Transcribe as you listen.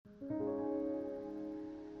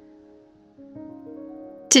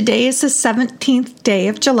Today is the 17th day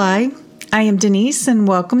of July. I am Denise and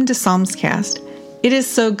welcome to Psalmscast. It is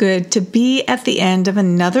so good to be at the end of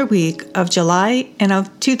another week of July and of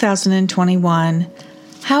 2021.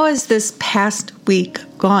 How has this past week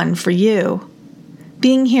gone for you?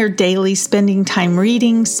 Being here daily, spending time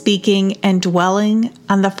reading, speaking, and dwelling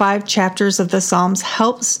on the 5 chapters of the Psalms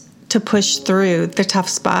helps to push through the tough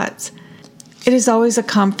spots. It is always a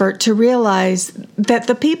comfort to realize that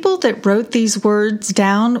the people that wrote these words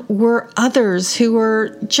down were others who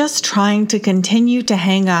were just trying to continue to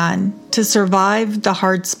hang on, to survive the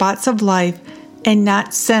hard spots of life and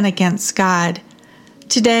not sin against God.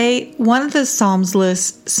 Today, one of the Psalms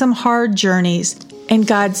lists some hard journeys and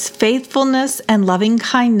God's faithfulness and loving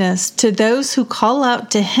kindness to those who call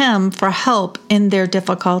out to Him for help in their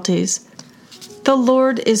difficulties. The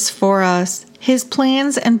Lord is for us. His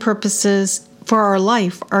plans and purposes for our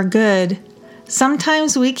life are good.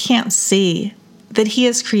 Sometimes we can't see that He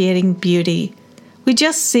is creating beauty. We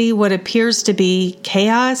just see what appears to be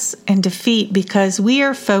chaos and defeat because we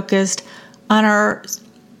are focused on our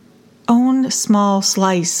own small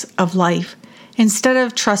slice of life instead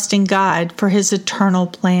of trusting God for His eternal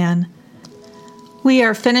plan. We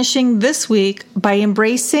are finishing this week by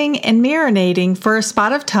embracing and marinating for a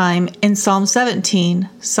spot of time in Psalm 17,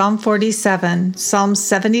 Psalm 47, Psalm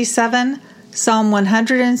 77, Psalm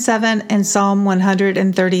 107, and Psalm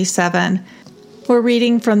 137. We're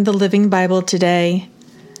reading from the Living Bible today.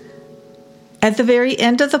 At the very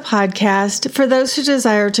end of the podcast, for those who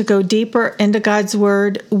desire to go deeper into God's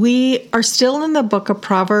Word, we are still in the book of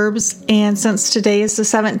Proverbs, and since today is the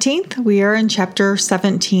 17th, we are in chapter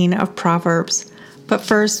 17 of Proverbs. But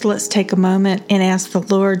first, let's take a moment and ask the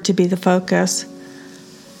Lord to be the focus.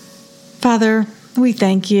 Father, we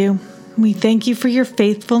thank you. We thank you for your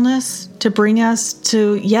faithfulness to bring us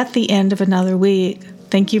to yet the end of another week.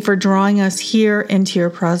 Thank you for drawing us here into your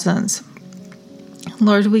presence.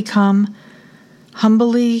 Lord, we come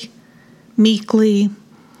humbly, meekly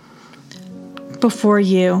before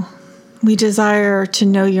you. We desire to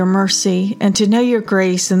know your mercy and to know your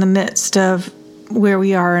grace in the midst of where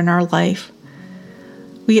we are in our life.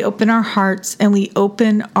 We open our hearts and we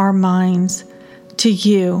open our minds to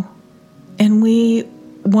you, and we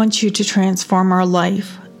want you to transform our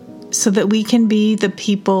life so that we can be the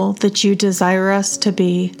people that you desire us to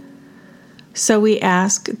be. So we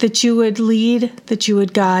ask that you would lead, that you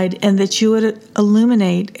would guide, and that you would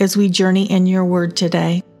illuminate as we journey in your word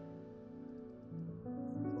today.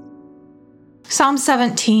 Psalm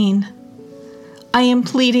 17. I am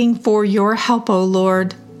pleading for your help, O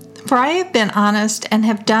Lord, for I have been honest and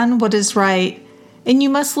have done what is right, and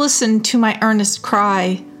you must listen to my earnest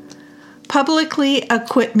cry. Publicly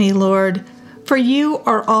acquit me, Lord, for you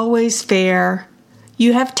are always fair.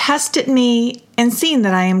 You have tested me and seen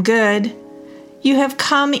that I am good. You have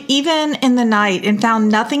come even in the night and found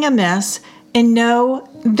nothing amiss, and know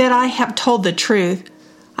that I have told the truth.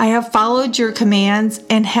 I have followed your commands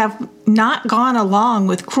and have not gone along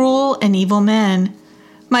with cruel and evil men.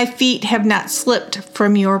 My feet have not slipped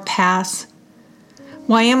from your paths.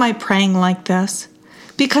 Why am I praying like this?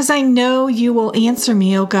 Because I know you will answer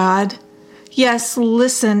me, O God. Yes,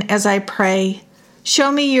 listen as I pray.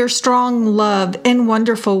 Show me your strong love and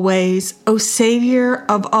wonderful ways, O Savior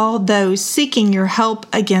of all those seeking your help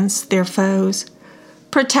against their foes.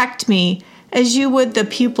 Protect me as you would the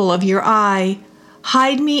pupil of your eye.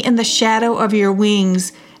 Hide me in the shadow of your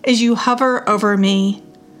wings as you hover over me.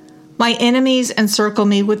 My enemies encircle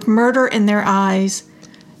me with murder in their eyes.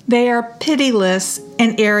 They are pitiless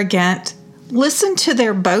and arrogant. Listen to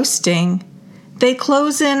their boasting. They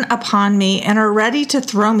close in upon me and are ready to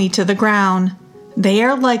throw me to the ground. They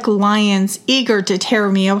are like lions eager to tear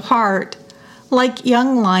me apart, like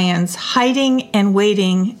young lions hiding and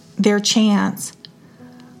waiting their chance.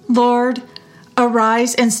 Lord,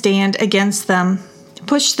 arise and stand against them.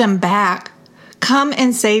 Push them back. Come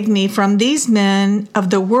and save me from these men of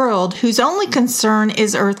the world whose only concern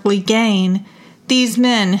is earthly gain, these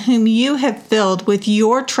men whom you have filled with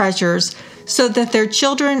your treasures so that their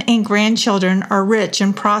children and grandchildren are rich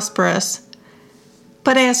and prosperous.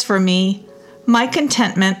 But as for me, my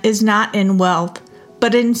contentment is not in wealth,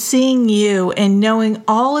 but in seeing you and knowing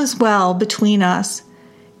all is well between us.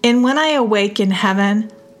 And when I awake in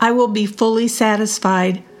heaven, I will be fully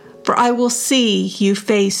satisfied, for I will see you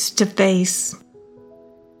face to face.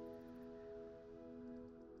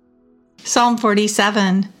 Psalm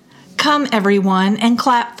 47. Come, everyone, and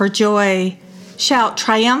clap for joy. Shout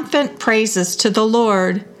triumphant praises to the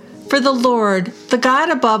Lord. For the Lord, the God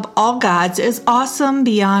above all gods, is awesome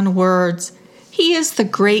beyond words. He is the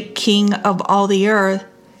great King of all the earth.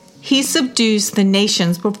 He subdues the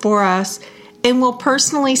nations before us and will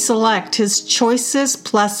personally select his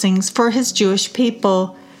choicest blessings for his Jewish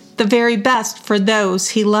people, the very best for those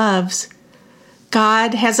he loves.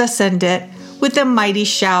 God has ascended with a mighty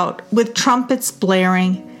shout, with trumpets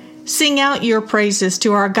blaring. Sing out your praises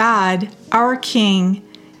to our God, our King.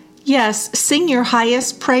 Yes, sing your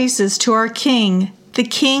highest praises to our King, the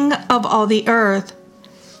King of all the earth.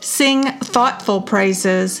 Sing thoughtful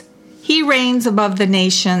praises. He reigns above the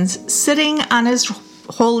nations, sitting on his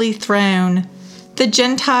holy throne. The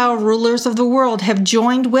Gentile rulers of the world have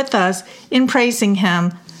joined with us in praising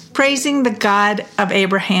him, praising the God of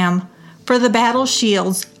Abraham. For the battle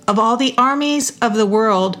shields of all the armies of the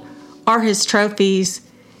world are his trophies.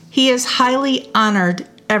 He is highly honored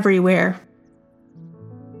everywhere.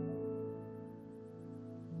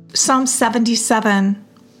 Psalm 77.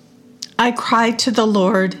 I cry to the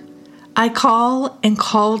Lord. I call and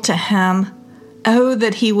call to him. Oh,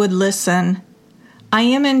 that he would listen. I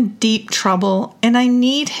am in deep trouble, and I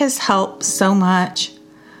need his help so much.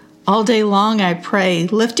 All day long I pray,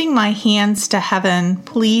 lifting my hands to heaven,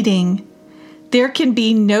 pleading. There can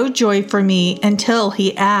be no joy for me until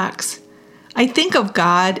he acts. I think of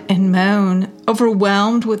God and moan,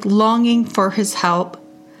 overwhelmed with longing for his help.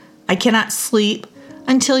 I cannot sleep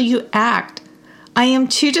until you act. I am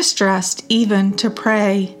too distressed even to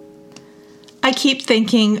pray. I keep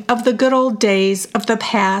thinking of the good old days of the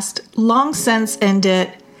past, long since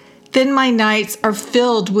ended. Then my nights are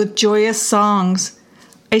filled with joyous songs.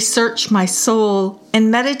 I search my soul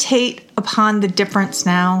and meditate upon the difference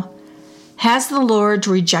now. Has the Lord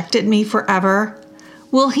rejected me forever?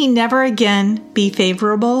 Will he never again be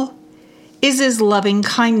favorable? Is his loving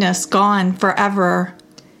kindness gone forever?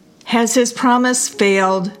 Has his promise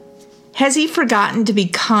failed? Has he forgotten to be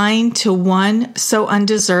kind to one so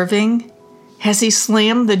undeserving? Has he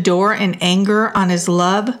slammed the door in anger on his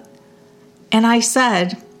love? And I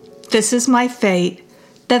said, this is my fate,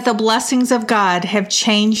 that the blessings of God have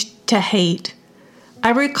changed to hate.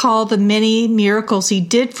 I recall the many miracles he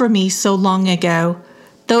did for me so long ago.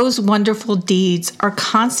 Those wonderful deeds are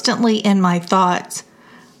constantly in my thoughts.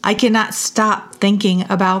 I cannot stop thinking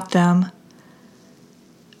about them.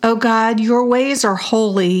 O God, your ways are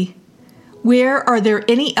holy. Where are there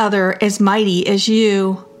any other as mighty as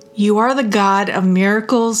you? You are the God of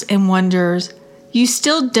miracles and wonders. You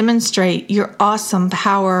still demonstrate your awesome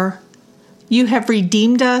power. You have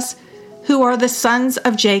redeemed us, who are the sons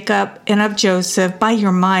of Jacob and of Joseph, by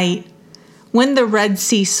your might. When the Red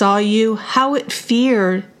Sea saw you, how it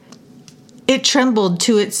feared. It trembled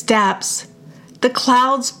to its depths. The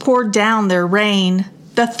clouds poured down their rain.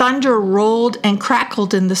 The thunder rolled and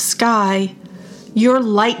crackled in the sky. Your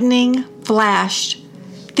lightning flashed.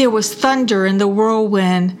 There was thunder in the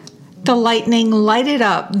whirlwind. The lightning lighted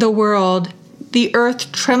up the world. The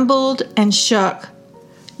earth trembled and shook.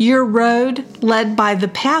 Your road led by the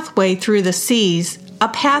pathway through the seas, a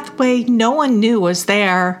pathway no one knew was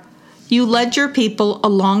there. You led your people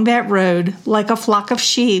along that road like a flock of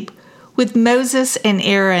sheep, with Moses and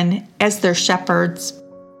Aaron as their shepherds.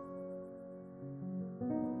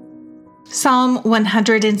 Psalm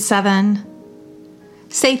 107.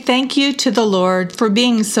 Say thank you to the Lord for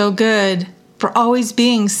being so good, for always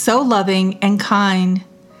being so loving and kind.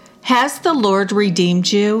 Has the Lord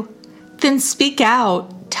redeemed you? Then speak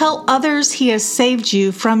out. Tell others he has saved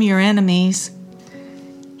you from your enemies.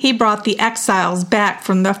 He brought the exiles back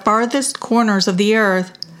from the farthest corners of the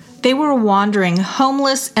earth. They were wandering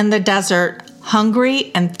homeless in the desert,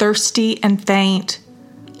 hungry and thirsty and faint.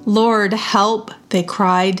 Lord, help, they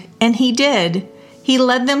cried, and he did. He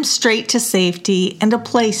led them straight to safety and a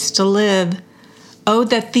place to live. Oh,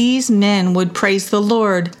 that these men would praise the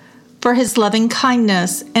Lord for his loving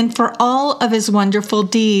kindness and for all of his wonderful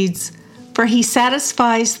deeds. For he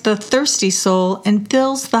satisfies the thirsty soul and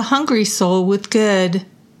fills the hungry soul with good.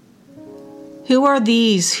 Who are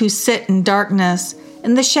these who sit in darkness,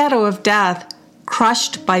 in the shadow of death,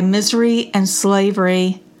 crushed by misery and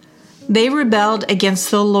slavery? They rebelled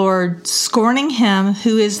against the Lord, scorning him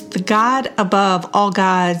who is the God above all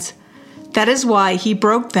gods. That is why he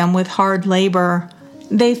broke them with hard labor.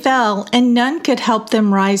 They fell, and none could help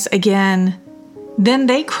them rise again. Then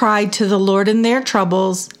they cried to the Lord in their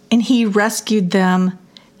troubles, and he rescued them.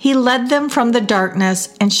 He led them from the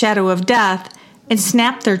darkness and shadow of death, and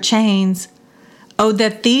snapped their chains. Oh,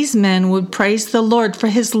 that these men would praise the Lord for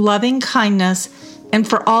his loving kindness and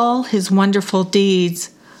for all his wonderful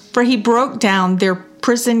deeds. For he broke down their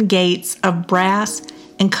prison gates of brass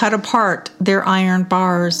and cut apart their iron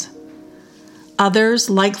bars. Others,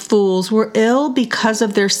 like fools, were ill because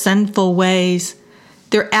of their sinful ways.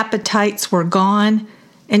 Their appetites were gone,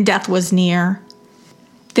 and death was near.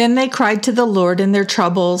 Then they cried to the Lord in their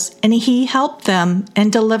troubles, and he helped them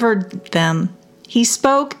and delivered them. He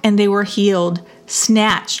spoke, and they were healed,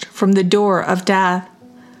 snatched from the door of death.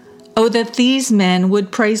 Oh, that these men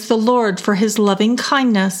would praise the Lord for his loving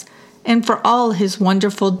kindness and for all his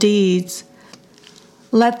wonderful deeds.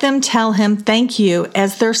 Let them tell him thank you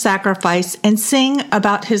as their sacrifice and sing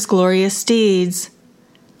about his glorious deeds.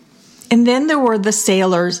 And then there were the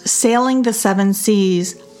sailors sailing the seven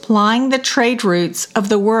seas, plying the trade routes of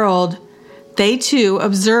the world. They too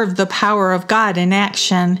observed the power of God in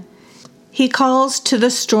action. He calls to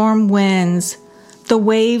the storm winds. The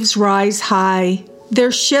waves rise high.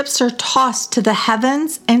 Their ships are tossed to the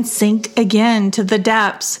heavens and sink again to the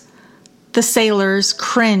depths. The sailors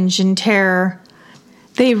cringe in terror.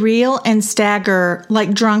 They reel and stagger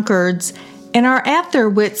like drunkards and are at their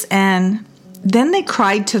wits' end. Then they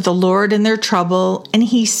cried to the Lord in their trouble, and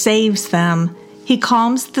he saves them. He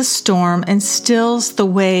calms the storm and stills the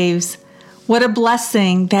waves. What a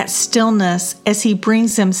blessing, that stillness, as he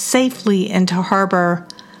brings them safely into harbor.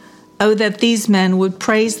 Oh, that these men would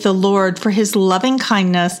praise the Lord for his loving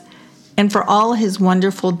kindness and for all his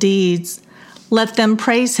wonderful deeds. Let them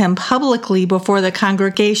praise him publicly before the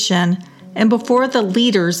congregation and before the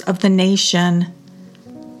leaders of the nation.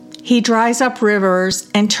 He dries up rivers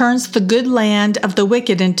and turns the good land of the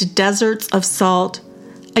wicked into deserts of salt.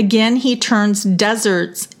 Again, he turns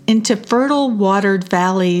deserts into fertile watered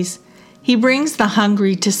valleys. He brings the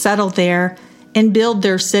hungry to settle there and build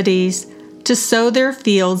their cities, to sow their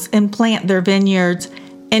fields and plant their vineyards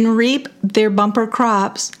and reap their bumper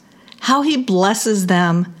crops. How he blesses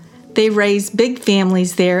them! They raise big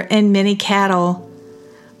families there and many cattle.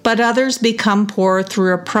 But others become poor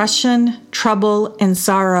through oppression, trouble, and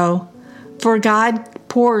sorrow. For God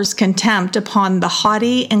pours contempt upon the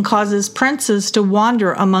haughty and causes princes to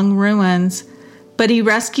wander among ruins. But he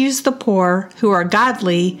rescues the poor who are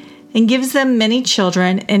godly and gives them many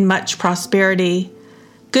children and much prosperity.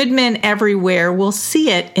 Good men everywhere will see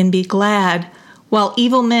it and be glad, while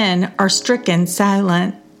evil men are stricken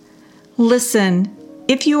silent. Listen,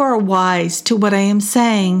 if you are wise to what I am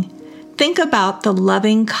saying, think about the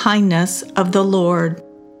loving kindness of the Lord.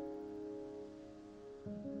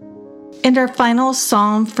 And our final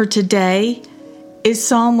psalm for today is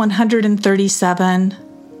Psalm 137.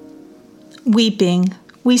 Weeping,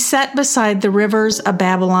 we sat beside the rivers of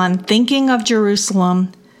Babylon, thinking of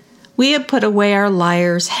Jerusalem. We have put away our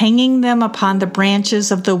lyres, hanging them upon the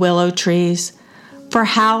branches of the willow trees. For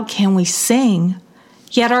how can we sing?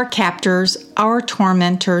 Yet our captors, our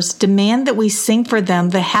tormentors, demand that we sing for them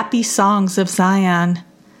the happy songs of Zion.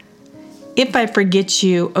 If I forget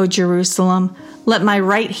you, O Jerusalem, let my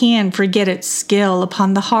right hand forget its skill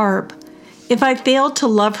upon the harp. If I fail to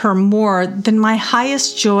love her more than my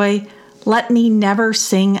highest joy, let me never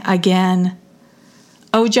sing again.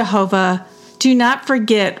 O Jehovah, do not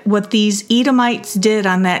forget what these Edomites did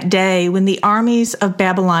on that day when the armies of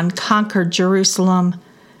Babylon conquered Jerusalem.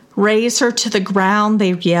 Raze her to the ground,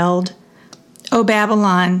 they yelled. O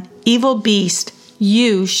Babylon, evil beast,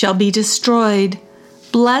 you shall be destroyed.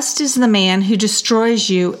 Blessed is the man who destroys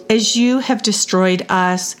you as you have destroyed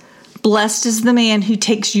us. Blessed is the man who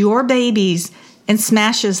takes your babies and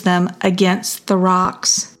smashes them against the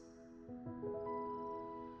rocks.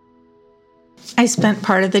 I spent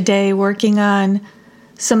part of the day working on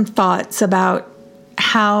some thoughts about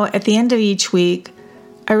how at the end of each week,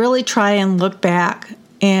 I really try and look back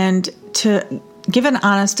and to give an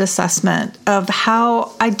honest assessment of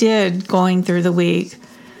how I did going through the week.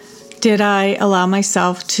 Did I allow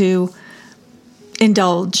myself to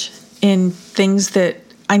indulge in things that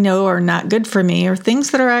I know are not good for me or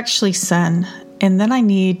things that are actually sin? And then I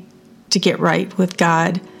need to get right with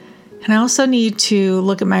God. And I also need to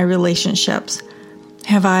look at my relationships.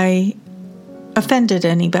 Have I offended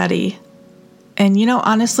anybody? And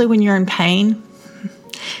honestly, when you're in pain,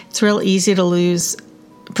 it's real easy to lose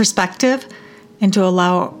perspective and to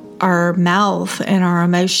allow our mouth and our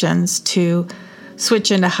emotions to switch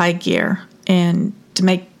into high gear and to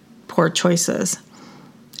make poor choices.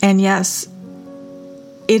 And yes,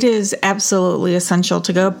 it is absolutely essential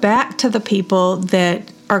to go back to the people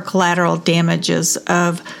that are collateral damages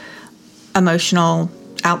of emotional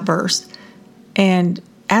outbursts and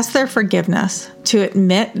ask their forgiveness, to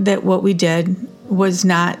admit that what we did was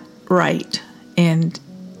not right and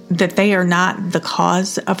that they are not the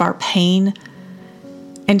cause of our pain,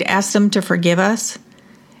 and ask them to forgive us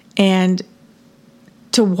and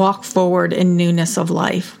to walk forward in newness of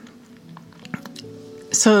life.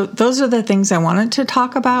 So those are the things I wanted to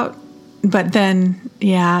talk about. But then,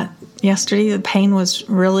 yesterday the pain was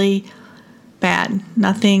really bad.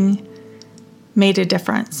 Nothing made a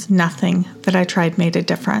difference. Nothing that I tried made a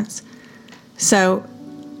difference. So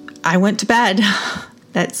I went to bed.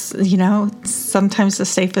 That's, sometimes the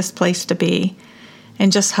safest place to be.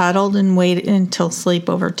 And just huddled and waited until sleep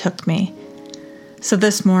overtook me. So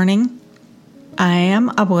this morning, I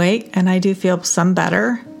am awake and I do feel some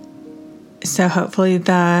better. So hopefully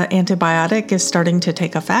the antibiotic is starting to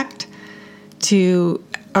take effect to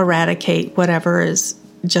eradicate whatever is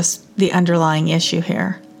just the underlying issue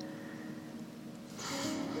here.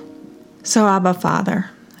 So Abba Father,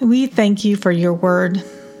 we thank you for your word.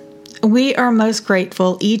 We are most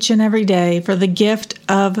grateful each and every day for the gift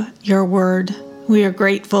of your word. We are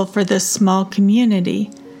grateful for this small community.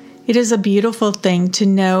 It is a beautiful thing to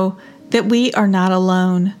know that we are not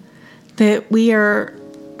alone, that we are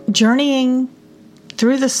journeying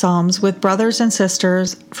through the Psalms with brothers and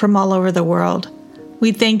sisters from all over the world.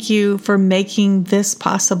 We thank you for making this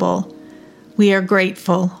possible. We are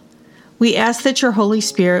grateful. We ask that your Holy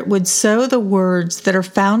Spirit would sow the words that are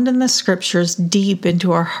found in the Scriptures deep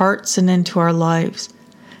into our hearts and into our lives.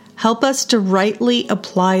 Help us to rightly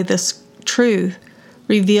apply this truth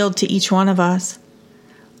revealed to each one of us.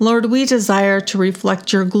 Lord, we desire to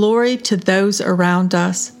reflect your glory to those around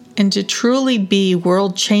us and to truly be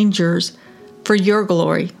world changers for your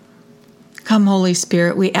glory. Come, Holy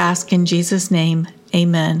Spirit, we ask in Jesus' name,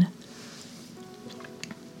 amen.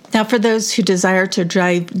 Now, for those who desire to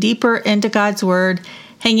dive deeper into God's Word,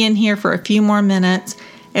 hang in here for a few more minutes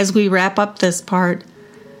as we wrap up this part.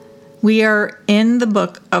 We are in the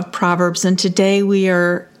book of Proverbs, and today we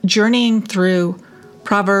are journeying through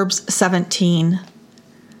Proverbs 17.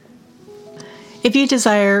 If you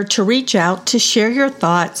desire to reach out to share your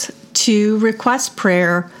thoughts, to request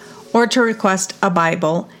prayer, or to request a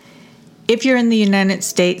Bible, if you're in the United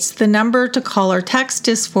States, the number to call or text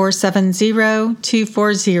is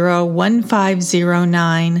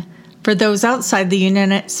 470-240-1509. For those outside the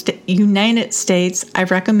United States, I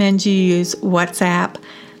recommend you use WhatsApp.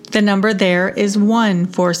 The number there is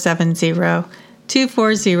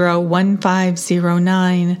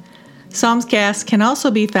 1-470-240-1509. Psalmscast can also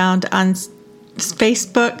be found on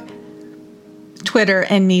Facebook, Twitter,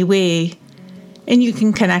 and MeWe, and you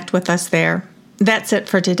can connect with us there. That's it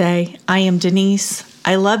for today. I am Denise.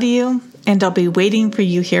 I love you, and I'll be waiting for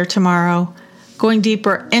you here tomorrow. Going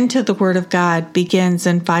deeper into the Word of God begins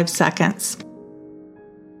in 5 seconds.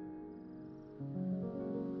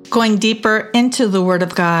 Going deeper into the Word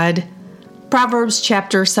of God, Proverbs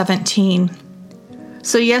chapter 17.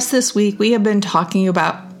 So yes, this week we have been talking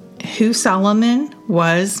about who Solomon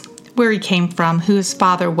was, where he came from, who his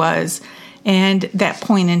father was, and that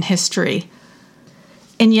point in history.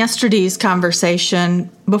 In yesterday's conversation,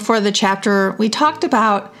 before the chapter, we talked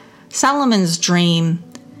about Solomon's dream.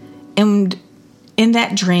 And in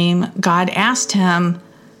that dream, God asked him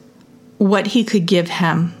what he could give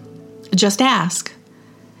him. Just ask.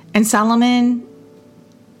 And Solomon,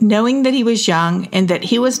 knowing that he was young and that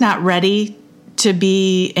he was not ready to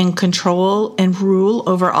be in control and rule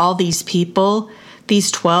over all these people,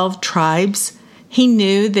 these 12 tribes, he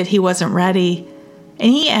knew that he wasn't ready.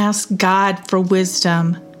 And he asked God for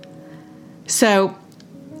wisdom. So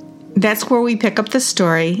that's where we pick up the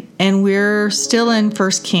story, and we're still in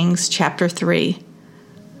 1 Kings chapter 3.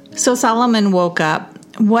 So Solomon woke up.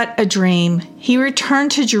 What a dream. He returned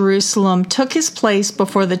to Jerusalem, took his place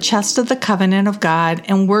before the chest of the covenant of God,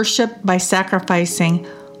 and worshiped by sacrificing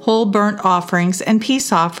whole burnt offerings and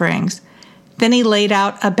peace offerings. Then he laid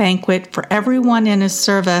out a banquet for everyone in his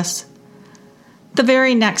service. The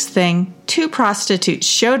very next thing, 2 prostitutes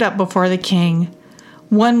showed up before the king.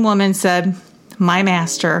 One woman said, "My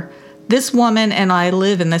master, this woman and I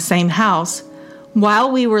live in the same house.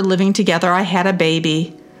 While we were living together, I had a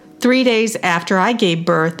baby. 3 days after I gave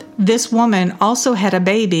birth, this woman also had a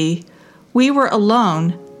baby. We were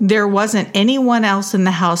alone. There wasn't anyone else in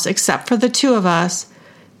the house except for the 2 of us.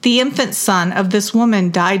 The infant son of this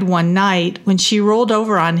woman died one night when she rolled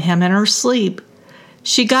over on him in her sleep.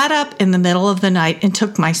 She got up in the middle of the night and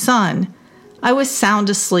took my son. I was sound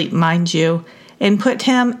asleep, mind you, and put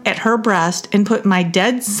him at her breast and put my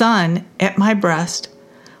dead son at my breast.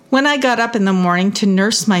 When I got up in the morning to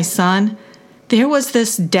nurse my son, there was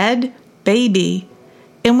this dead baby.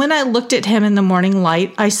 And when I looked at him in the morning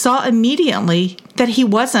light, I saw immediately that he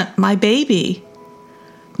wasn't my baby."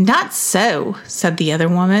 "Not so," said the other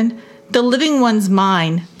woman. "The living one's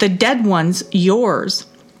mine, the dead one's yours."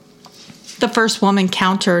 The first woman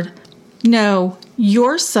countered, "No,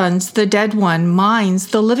 your son's the dead one, mine's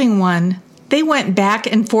the living one." They went back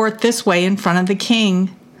and forth this way in front of the king.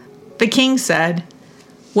 The king said,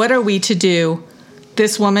 "What are we to do?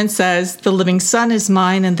 This woman says, the living son is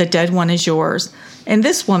mine and the dead one is yours. And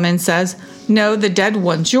this woman says, no, the dead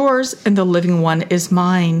one's yours and the living one is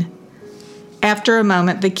mine. After a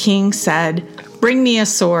moment, the king said, bring me a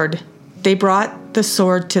sword. They brought the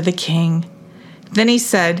sword to the king. Then he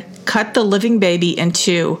said, cut the living baby in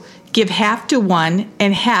two. Give half to one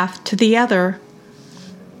and half to the other.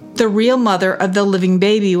 The real mother of the living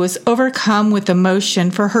baby was overcome with emotion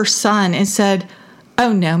for her son and said,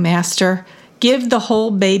 oh no, master, give the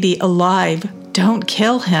whole baby alive. Don't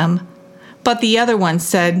kill him. But the other one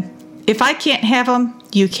said, if I can't have him,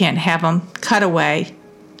 you can't have him. Cut away.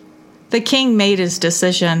 The king made his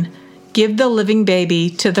decision. Give the living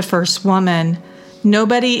baby to the first woman.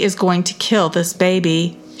 Nobody is going to kill this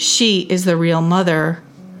baby. She is the real mother.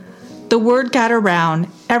 The word got around.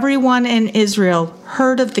 Everyone in Israel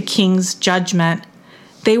heard of the king's judgment.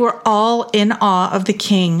 They were all in awe of the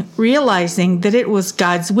king, realizing that it was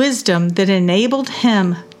God's wisdom that enabled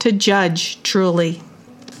him to judge truly.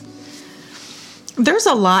 There's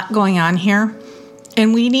a lot going on here,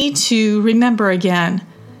 and we need to remember again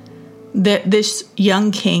that this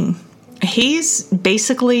young king, he's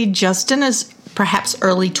basically just in his perhaps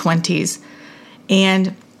early 20s.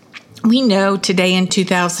 And we know today in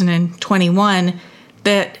 2021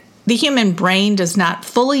 that the human brain does not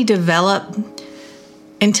fully develop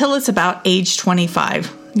until it's about age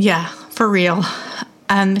 25. Yeah, for real.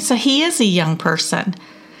 So he is a young person.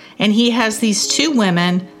 And he has these two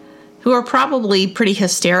women who are probably pretty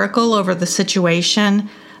hysterical over the situation,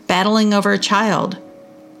 battling over a child.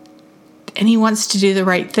 And he wants to do the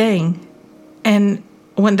right thing. And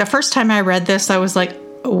when the first time I read this, I was like,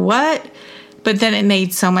 what? But then it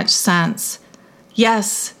made so much sense.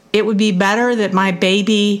 Yes, it would be better that my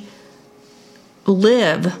baby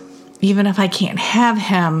live, even if I can't have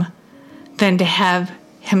him, than to have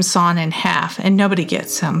him sawn in half and nobody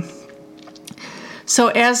gets him. So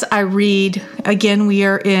as I read, again, we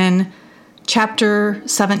are in chapter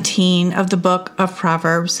 17 of the book of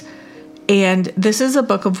Proverbs, and this is a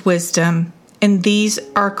book of wisdom, and these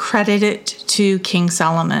are credited to King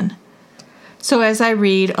Solomon. So as I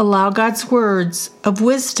read, allow God's words of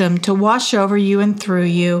wisdom to wash over you and through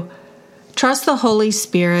you. Trust the Holy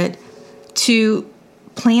Spirit to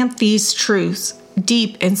plant these truths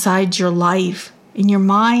deep inside your life, in your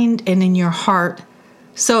mind and in your heart.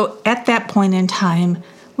 So at that point in time,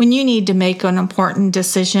 when you need to make an important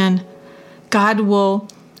decision, God will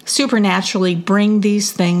supernaturally bring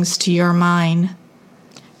these things to your mind.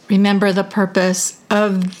 Remember, the purpose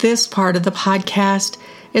of this part of the podcast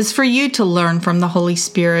is for you to learn from the Holy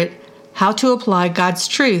Spirit how to apply God's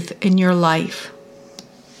truth in your life.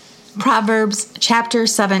 Proverbs chapter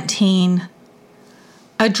 17.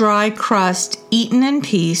 A dry crust eaten in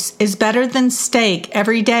peace is better than steak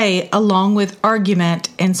every day along with argument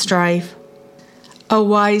and strife. A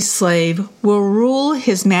wise slave will rule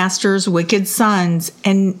his master's wicked sons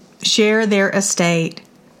and share their estate.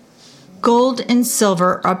 Gold and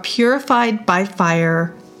silver are purified by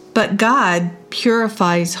fire, but God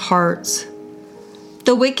purifies hearts.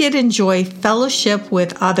 The wicked enjoy fellowship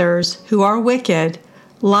with others who are wicked.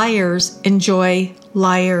 Liars enjoy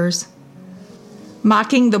liars.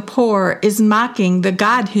 Mocking the poor is mocking the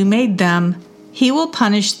God who made them. He will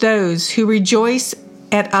punish those who rejoice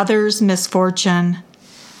at others' misfortune.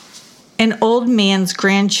 An old man's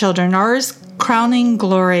grandchildren are his crowning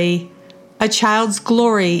glory. A child's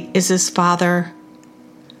glory is his father.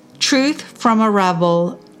 Truth from a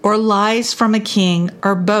rebel or lies from a king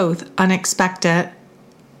are both unexpected.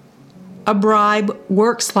 A bribe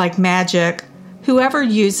works like magic. Whoever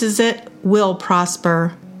uses it will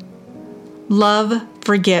prosper. Love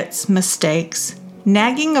forgets mistakes.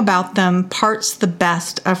 Nagging about them parts the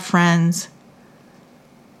best of friends.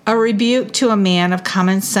 A rebuke to a man of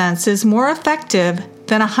common sense is more effective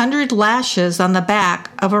than 100 lashes on the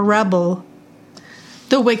back of a rebel.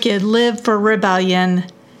 The wicked live for rebellion.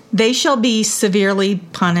 They shall be severely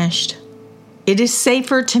punished. It is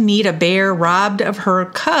safer to meet a bear robbed of her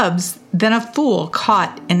cubs than a fool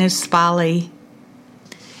caught in his folly.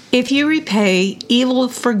 If you repay evil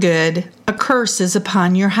for good, a curse is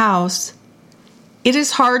upon your house. It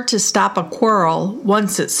is hard to stop a quarrel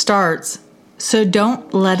once it starts, so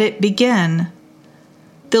don't let it begin.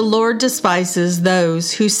 The Lord despises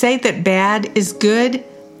those who say that bad is good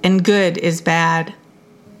and good is bad.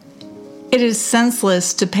 It is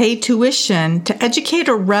senseless to pay tuition to educate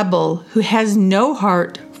a rebel who has no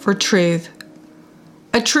heart for truth.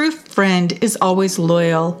 A true friend is always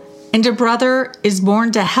loyal, and a brother is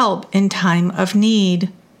born to help in time of need.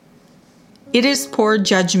 It is poor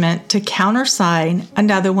judgment to countersign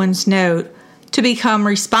another one's note to become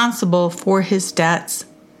responsible for his debts.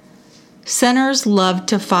 Sinners love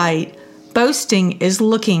to fight. Boasting is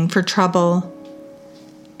looking for trouble.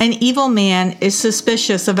 An evil man is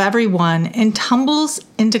suspicious of everyone and tumbles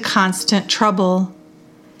into constant trouble.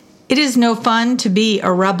 It is no fun to be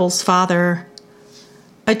a rebel's father.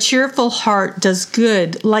 A cheerful heart does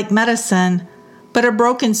good like medicine, but a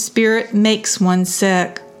broken spirit makes one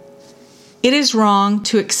sick. It is wrong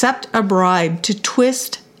to accept a bribe to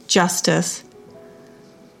twist justice.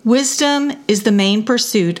 Wisdom is the main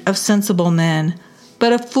pursuit of sensible men,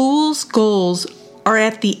 but a fool's goals are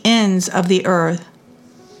at the ends of the earth.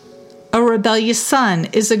 A rebellious son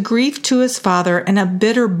is a grief to his father and a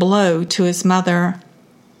bitter blow to his mother.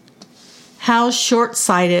 How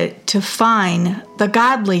short-sighted to fine the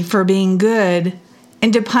godly for being good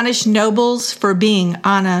and to punish nobles for being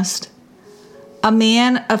honest. A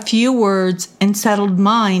man of few words and settled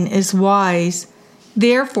mind is wise.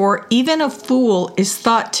 Therefore, even a fool is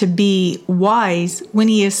thought to be wise when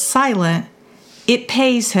he is silent. It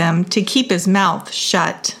pays him to keep his mouth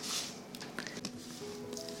shut.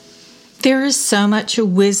 There is so much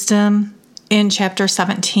wisdom in chapter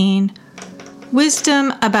 17.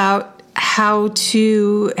 Wisdom about how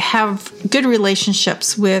to have good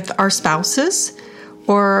relationships with our spouses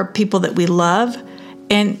or people that we love.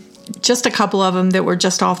 And just a couple of them that were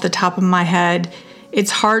just off the top of my head.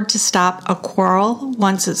 It's hard to stop a quarrel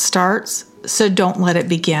once it starts, so don't let it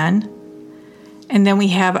begin. And then we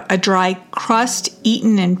have a dry crust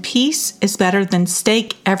eaten in peace is better than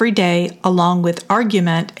steak every day, along with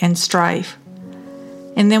argument and strife.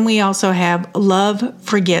 And then we also have love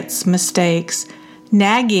forgets mistakes.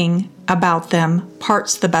 Nagging about them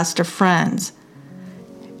parts the best of friends.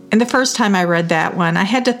 And the first time I read that one, I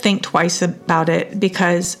had to think twice about it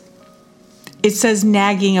because it says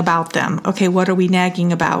nagging about them. Okay, what are we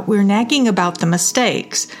nagging about? We're nagging about the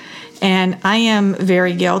mistakes. And I am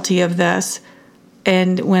very guilty of this.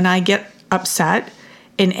 And when I get upset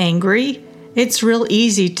and angry, it's real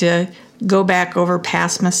easy to go back over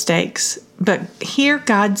past mistakes. But here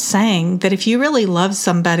God's saying that if you really love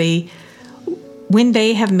somebody, when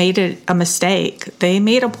they have made a mistake, they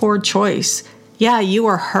made a poor choice. Yeah, you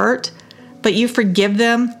are hurt, but you forgive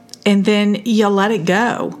them and then you let it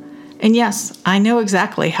go. And yes, I know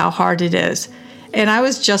exactly how hard it is. And I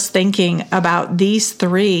was just thinking about these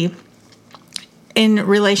three in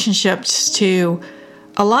relationships to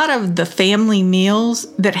a lot of the family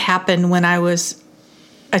meals that happened when I was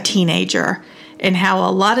a teenager, and how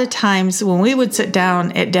a lot of times when we would sit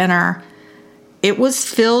down at dinner, it was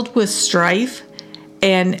filled with strife.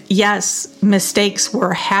 And yes, mistakes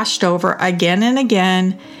were hashed over again and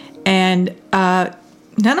again. And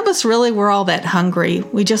none of us really were all that hungry.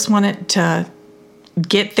 We just wanted to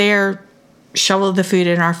get there, shovel the food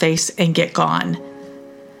in our face, and get gone.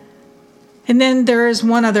 And then there is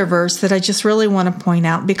one other verse that I just really want to point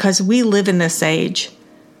out because we live in this age.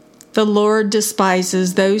 The Lord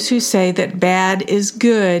despises those who say that bad is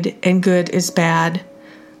good and good is bad.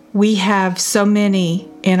 We have so many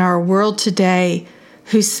in our world today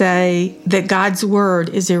who say that God's word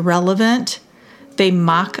is irrelevant. They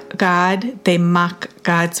mock God. They mock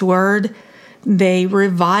God's word. They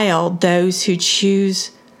revile those who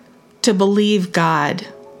choose to believe God.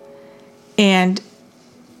 And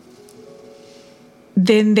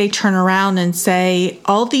then they turn around and say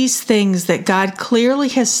all these things that God clearly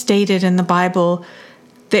has stated in the Bible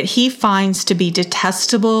that he finds to be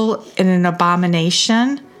detestable and an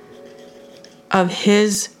abomination of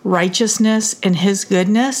his righteousness and his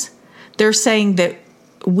goodness. They're saying that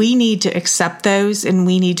we need to accept those and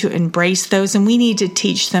we need to embrace those and we need to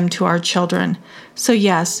teach them to our children. So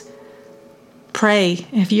yes, pray.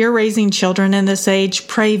 If you're raising children in this age,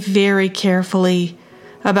 pray very carefully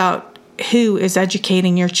about who is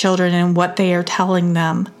educating your children and what they are telling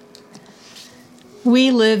them.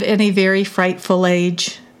 We live in a very frightful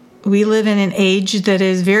age. We live in an age that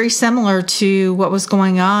is very similar to what was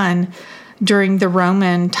going on during the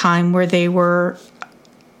Roman time where they were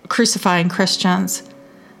crucifying Christians.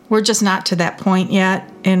 We're just not to that point yet,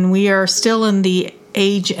 and we are still in the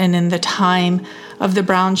age and in the time of the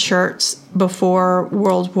brown shirts before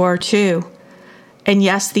World War II. And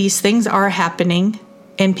yes, these things are happening,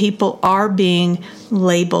 and people are being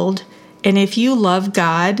labeled. And if you love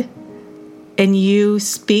God and you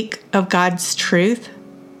speak of God's truth,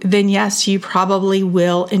 then yes, you probably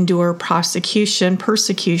will endure persecution,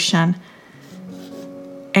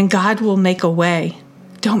 and God will make a way.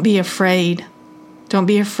 Don't be afraid. Don't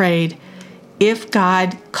be afraid. If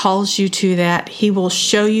God calls you to that, he will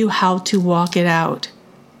show you how to walk it out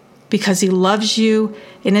because he loves you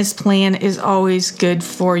and his plan is always good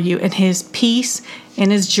for you, and his peace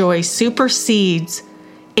and his joy supersedes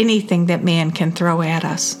anything that man can throw at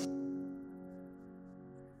us.